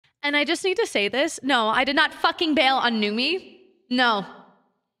And I just need to say this. No, I did not fucking bail on Numi. No.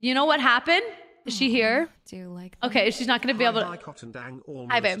 You know what happened? Is she here? Do you like that? Okay, she's not going to be able to...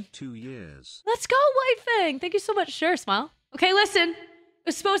 Hi, babe. 2 years. Let's go, White Fang. Thank you so much. Sure, smile. Okay, listen. It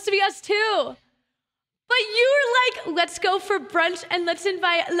was supposed to be us too. But you were like, let's go for brunch and let's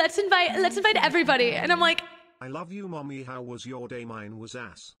invite everybody. And I'm like... I love you, mommy. How was your day? Mine was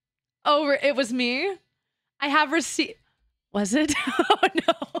ass. Oh, it was me? I have receipt... Was it? Oh,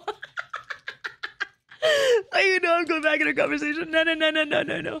 no. You know, I'm going back in our conversation.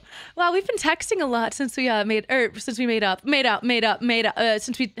 No. Wow, we've been texting a lot since we since we made up,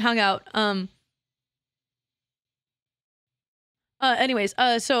 since we hung out. Anyways,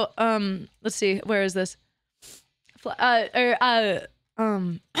 so let's see, where is this? I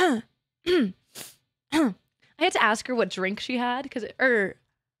had to ask her what drink she had because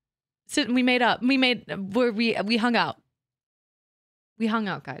so we made up. We hung out. We hung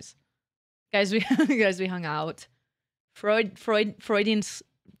out, guys. We hung out. Freudian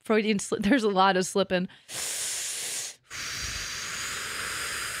there's a lot of slipping.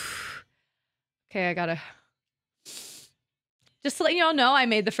 Okay, I gotta just to let you all know I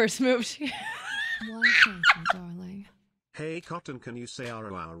made the first move. Why, thank you, darling. Hey, Cotton, can you say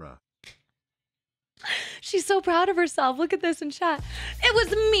ara ara? She's so proud of herself. Look at this in chat. It was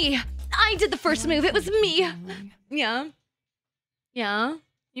me. I did the first move. It was me. Yeah. Yeah.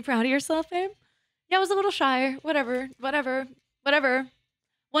 You proud of yourself, babe? Yeah, I was a little shy. Whatever.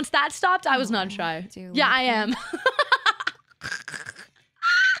 Once that stopped, I was not shy. Yeah, I am.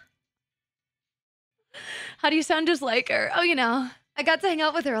 How do you sound just like her? Oh, you know, I got to hang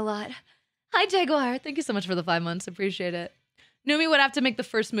out with her a lot. Hi, Jaguar. Thank you so much for the 5 months. Appreciate it. Numi would have to make the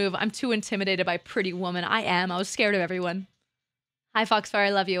first move. I'm too intimidated by Pretty Woman. I am. I was scared of everyone. Hi, Foxfire. I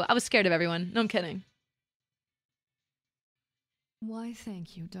love you. I was scared of everyone. No, I'm kidding. Why,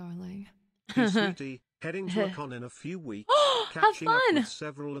 thank you, darling. Hey, sweetie, heading to a con in a few weeks. Have Catching fun. up with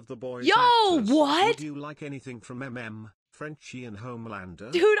several of the boys. Yo, actors. what? Would you like anything from MM, Frenchie, and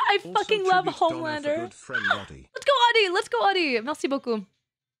Homelander? Dude, I Also, fucking love tribute Donna for Homelander. good friend Audie. Let's go, Audie. Let's go, Audie. Merci beaucoup.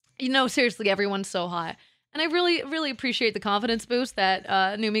 You know, seriously, everyone's so hot. And I really, really appreciate the confidence boost that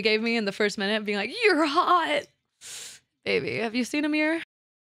Numi gave me in the first minute, being like, you're hot. Baby, have you seen a mirror?